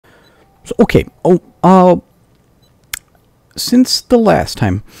So, okay. Since the last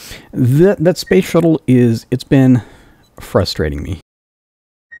time, that space shuttle it's been frustrating me.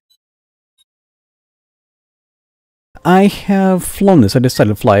 I have flown this. I decided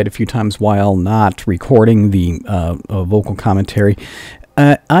to fly it a few times while not recording the vocal commentary.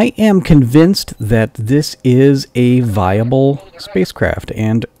 I am convinced that this is a viable spacecraft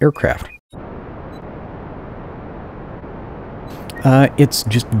and aircraft. It's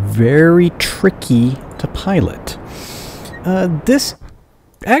just very tricky to pilot. This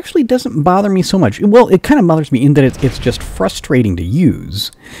actually doesn't bother me so much. Well, it kind of bothers me in that it's just frustrating to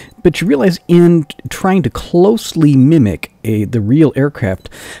use. But you realize in trying to closely mimic the real aircraft,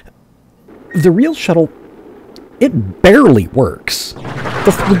 the real shuttle, it barely works.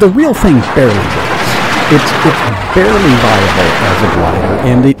 The real thing barely works. It's barely viable as a glider,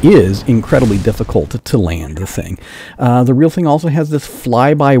 and it is incredibly difficult to land the thing. The real thing also has this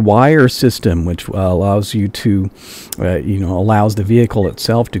fly-by-wire system, which allows you to, allows the vehicle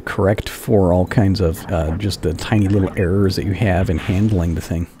itself to correct for all kinds of just the tiny little errors that you have in handling the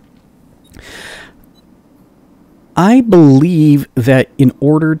thing. I believe that in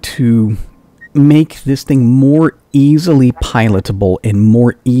order to make this thing more easily pilotable and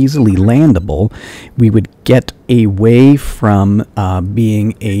more easily landable, we would get away from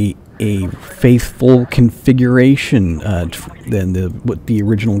being a faithful configuration. What the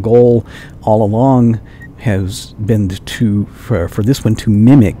original goal all along has been for this one to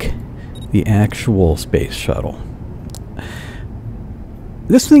mimic the actual space shuttle.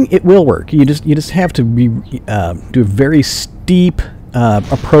 This thing, it will work. You just have to do a very steep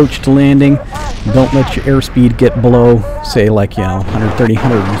approach to landing. Don't let your airspeed get below, say, like, 130,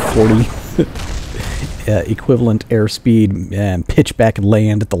 140 equivalent airspeed, and pitch back and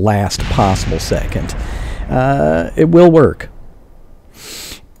land at the last possible second. It will work.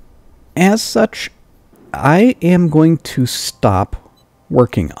 As such, I am going to stop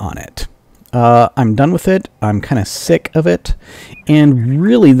working on it. I'm done with it. I'm kind of sick of it. And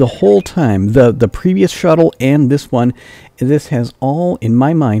really, the whole time, the previous shuttle and this one, this has all, in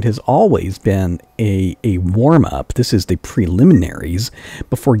my mind, has always been a warm-up. This is the preliminaries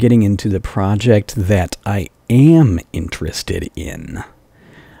before getting into the project that I am interested in.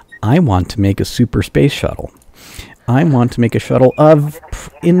 I want to make a super space shuttle. I want to make a shuttle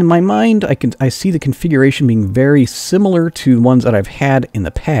in my mind, I see the configuration being very similar to ones that I've had in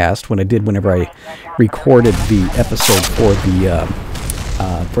the past whenever I recorded the episode for the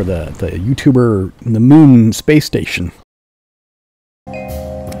YouTuber in the Moon space station.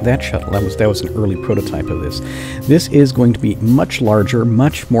 That shuttle, that was an early prototype of this. This is going to be much larger,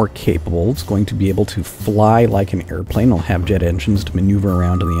 much more capable. It's going to be able to fly like an airplane. It'll have jet engines to maneuver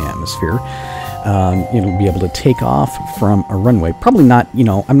around in the atmosphere. It'll be able to take off from a runway. Probably not,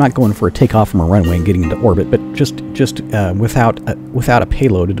 I'm not going for a takeoff from a runway and getting into orbit, but just without a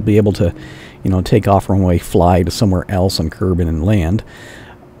payload, it'll be able to, take off runway, fly to somewhere else on Kerbin and land.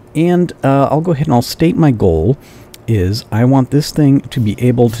 And I'll go ahead and I'll state my goal is I want this thing to be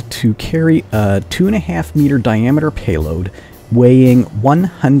able to carry a 2.5 meter diameter payload weighing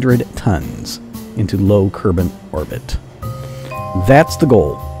 100 tons into low Kerbin orbit. That's the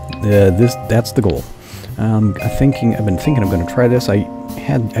goal. That's the goal. I've been thinking I'm going to try this. I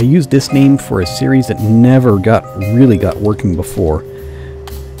used this name for a series that never really got working before.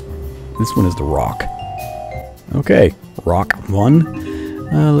 This one is the Rock. Okay, Rock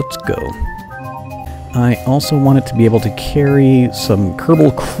 1. Let's go. I also want it to be able to carry some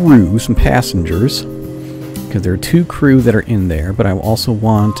Kerbal crew, some passengers, because there are 2 crew that are in there, but I also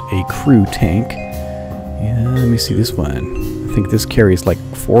want a crew tank. Yeah, let me see this one. I think this carries like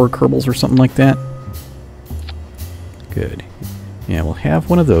 4 Kerbals or something like that. Good. Yeah, we'll have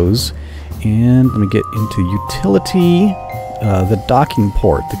one of those. And let me get into utility, the docking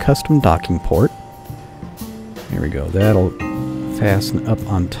port, the custom docking port. There we go. That'll fasten up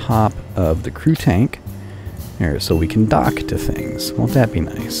on top of the crew tank. There, so we can dock to things. Won't that be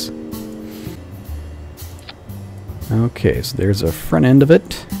nice? Okay, so there's a front end of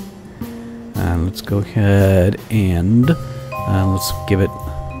it. Let's go ahead and let's give it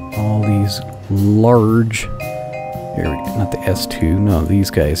all these large, here, not the S2, no, these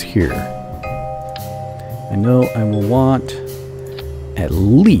guys here. I know I will want at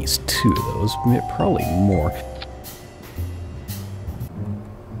least 2 of those, probably more.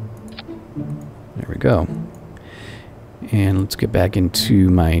 There we go. And let's get back into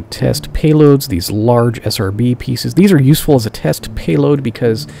my test payloads, these large SRB pieces. These are useful as a test payload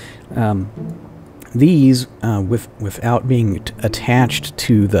because these, without being attached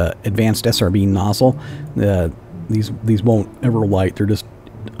to the advanced SRB nozzle, these won't ever light. They're just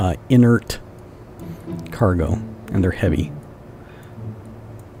inert cargo, and they're heavy.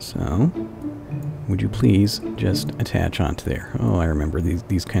 So, would you please just attach onto there? Oh, I remember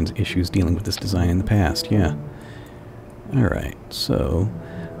these kinds of issues dealing with this design in the past, yeah. Alright, so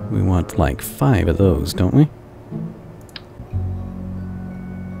we want like 5 of those, don't we?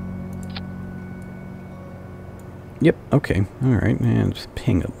 Yep, okay, alright, and just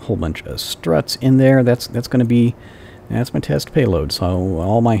ping a whole bunch of struts in there. That's my test payload, so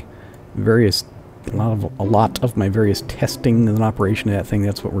all my various a lot of my various testing and operation of that thing,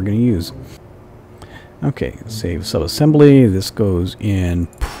 that's what we're going to use. Okay, save subassembly. This goes in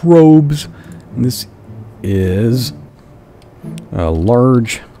probes. And this is a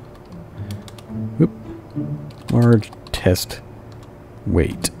large test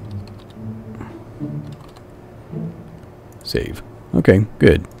weight. Save. Okay,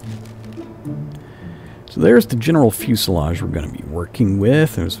 good. So there's the general fuselage we're going to be working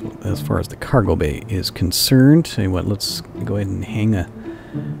with as far as the cargo bay is concerned. Tell you what, let's go ahead and hang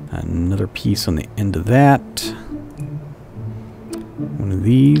another piece on the end of that. One of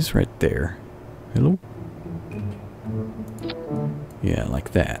these right there. Hello? Yeah,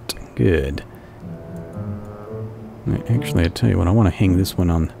 like that. Good. Actually, I tell you what, I want to hang this one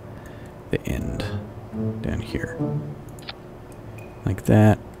on the end down here. Like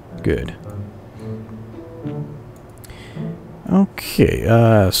that. Good.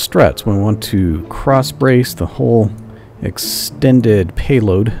 Okay, struts. We want to cross brace the whole extended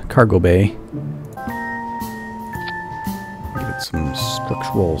payload cargo bay. Give it some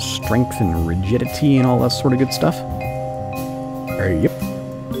structural strength and rigidity and all that sort of good stuff. Yep.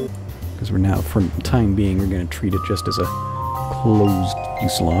 Because we're now, for the time being, we're going to treat it just as a closed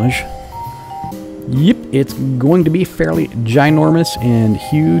fuselage. Yep, it's going to be fairly ginormous and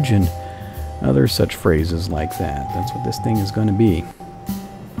huge and other such phrases like that. That's what this thing is going to be.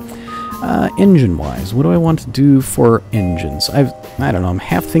 Engine-wise, what do I want to do for engines? I don't know, I'm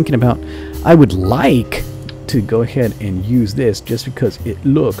half thinking about, I would like to go ahead and use this just because it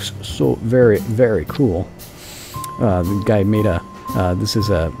looks so very, very cool. The guy made this is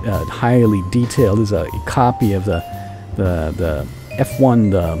a highly detailed, this is a copy of the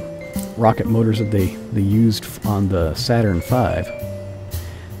F1, the rocket motors that they used on the Saturn V.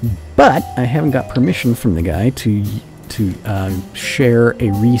 But I haven't got permission from the guy to share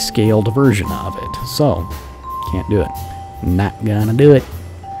a rescaled version of it. So, can't do it. Not gonna do it.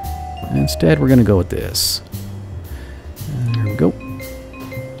 Instead, we're gonna go with this. There we go.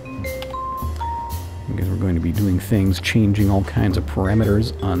 Because we're going to be doing things, changing all kinds of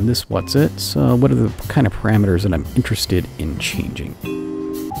parameters on this what's-it. So, what are the kind of parameters that I'm interested in changing?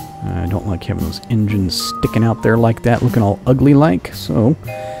 I don't like having those engines sticking out there like that, looking all ugly like. So,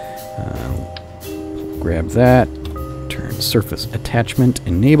 grab that. Turn surface attachment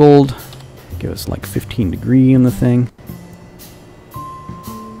enabled. Give us like 15 degree in the thing.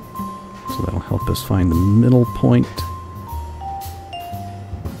 So that'll help us find the middle point.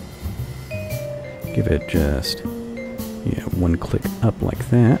 Give it just, yeah, one click up like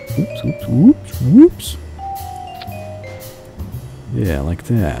that. Oops, oops, whoops, whoops. Yeah, like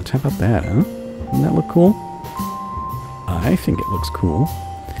that. How about that, huh? Doesn't that look cool? I think it looks cool.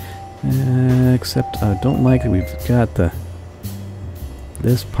 Except I don't like that we've got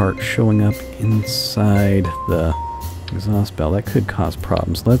this part showing up inside the exhaust bell. That could cause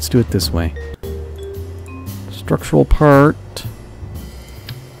problems. Let's do it this way. Structural part.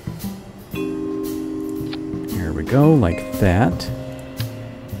 There we go, like that.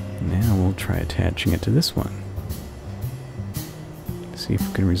 Now we'll try attaching it to this one. See if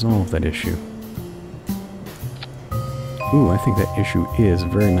we can resolve that issue. Ooh, I think that issue is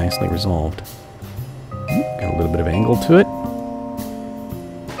very nicely resolved. Got a little bit of angle to it.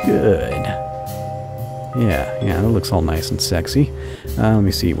 Good. Yeah, that looks all nice and sexy. Let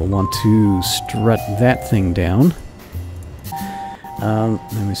me see, we'll want to strut that thing down.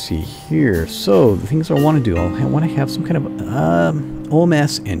 Let me see here. So, the things I want to do, I want to have some kind of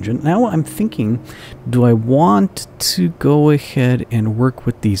OMS engine. Now I'm thinking, do I want to go ahead and work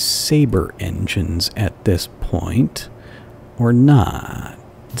with these Sabre engines at this point? Or not?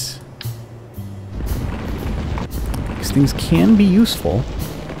 These things can be useful.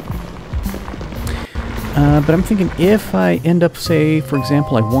 But I'm thinking if I end up, say, for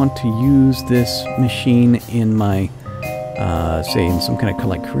example, I want to use this machine in my, say, in some kind of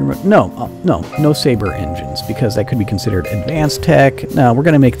like career mode. No Sabre engines, because that could be considered advanced tech. No, we're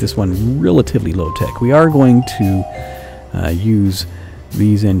going to make this one relatively low tech. We are going to use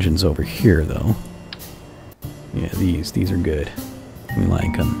these engines over here, though. Yeah, these are good. We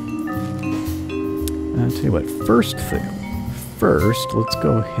like them. I'll tell you what, first first, let's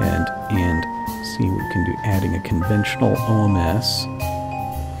go ahead and see what we can do, adding a conventional OMS.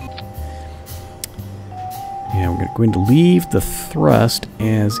 Yeah, we're going to leave the thrust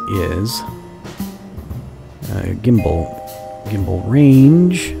as is. Gimbal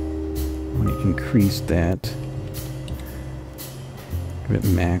range. I want to increase that. Give it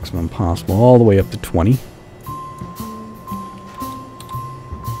maximum possible, all the way up to 20.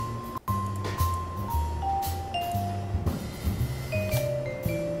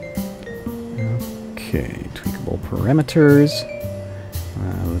 Okay, tweakable parameters.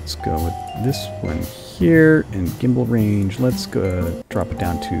 Let's go with this one here, and gimbal range, let's go drop it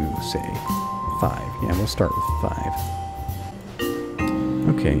down to, say, 5. Yeah, we'll start with 5.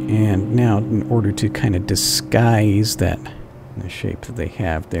 Okay, and now in order to kind of disguise that, the shape that they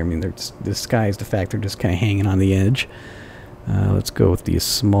have there, I mean, they're disguise the fact they're just kind of hanging on the edge. Let's go with the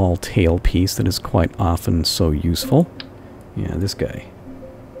small tail piece that is quite often so useful. Yeah, this guy.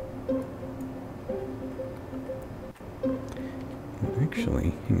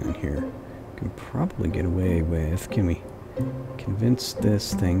 Actually, hang on here. Can probably get away with, can we convince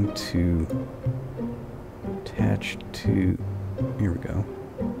this thing to attach to, here we go.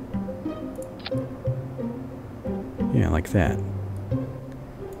 Yeah, like that.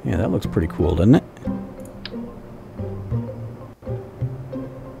 Yeah, that looks pretty cool, doesn't it?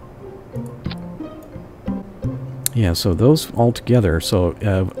 Yeah, so those all together, so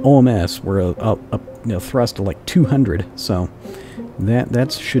OMS, we're a thrust of like 200, so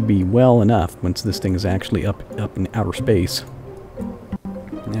that should be well enough once this thing is actually up in outer space.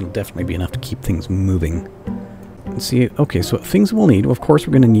 That'll definitely be enough to keep things moving. Let's see, okay, so things we'll need, of course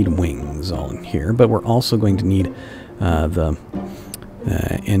we're going to need wings all in here, but we're also going to need the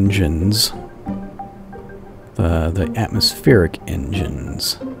engines, the atmospheric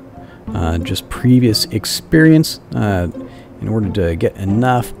engines. Just previous experience, in order to get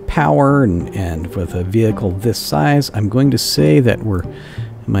enough power and with a vehicle this size, I'm going to say that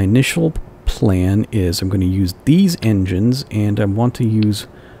my initial plan is I'm going to use these engines, and I want to use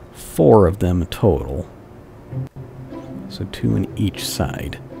 4 of them total. So 2 on each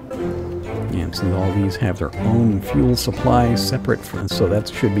side. And so all these have their own fuel supply separate from, so that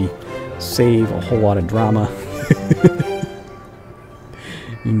should save a whole lot of drama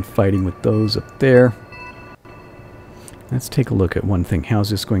in fighting with those up there. Let's take a look at one thing. How is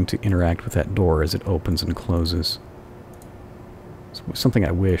this going to interact with that door as it opens and closes? It's something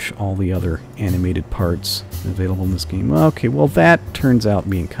I wish all the other animated parts available in this game. Okay, well that turns out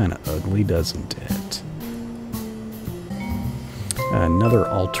being kind of ugly, doesn't it? Another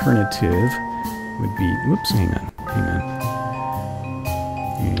alternative would be, whoops, hang on.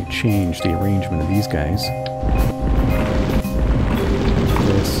 You change the arrangement of these guys.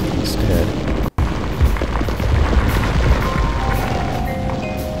 This instead.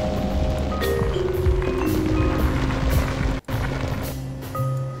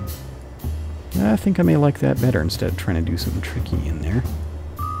 I think I may like that better instead of trying to do something tricky in there.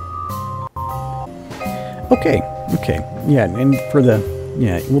 Okay, yeah, and for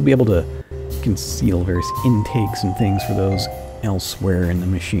we'll be able to conceal various intakes and things for those elsewhere in the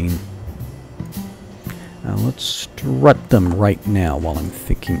machine. Let's strut them right now while I'm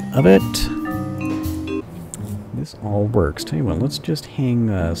thinking of it. This all works. Tell you what, let's just hang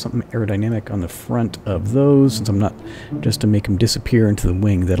something aerodynamic on the front of those, since I'm not, just to make them disappear into the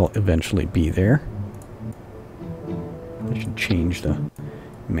wing that'll eventually be there. I should change the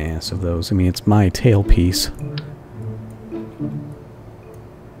mass of those. I mean, it's my tailpiece.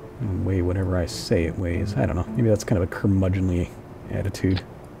 It'll weigh whatever I say it weighs. I don't know. Maybe that's kind of a curmudgeonly attitude.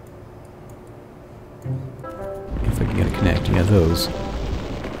 If I can get a connect. Yeah, those.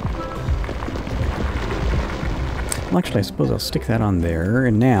 Well, actually, I suppose I'll stick that on there.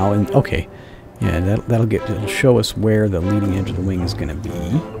 And now, okay. Yeah, it'll show us where the leading edge of the wing is going to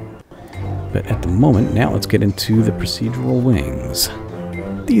be. But at the moment, now let's get into the procedural wings.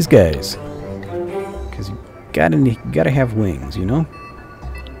 These guys. Because you gotta have wings, you know?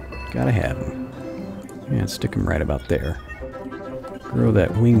 Gotta have them. Yeah, stick them right about there. Grow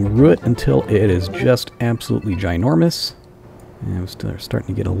that wing root until it is just absolutely ginormous. And I'm still starting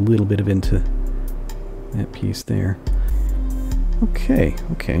to get a little bit into that piece there. Okay.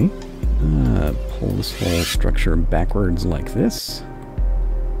 Pull this whole structure backwards like this.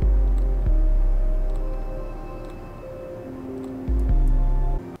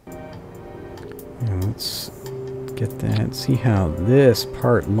 And let's get that. See how this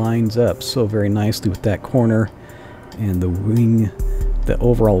part lines up so very nicely with that corner, and the wing, the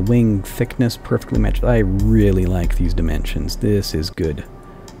overall wing thickness perfectly matched. I really like these dimensions. This is good.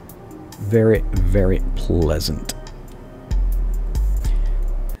 Very, very pleasant.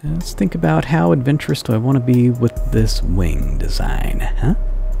 Let's think about how adventurous do I want to be with this wing design, huh?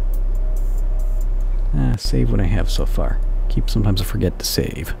 Save what I have so far. Sometimes I forget to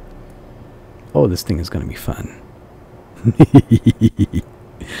save. Oh, this thing is going to be fun.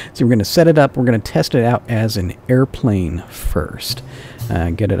 So we're going to set it up. We're going to test it out as an airplane first.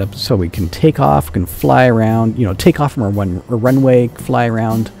 Get it up so we can take off, can fly around, you know, take off from our runway, fly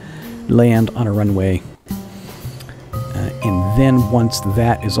around, land on a runway. And then once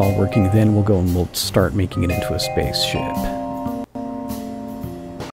that is all working, then we'll go and we'll start making it into a spaceship.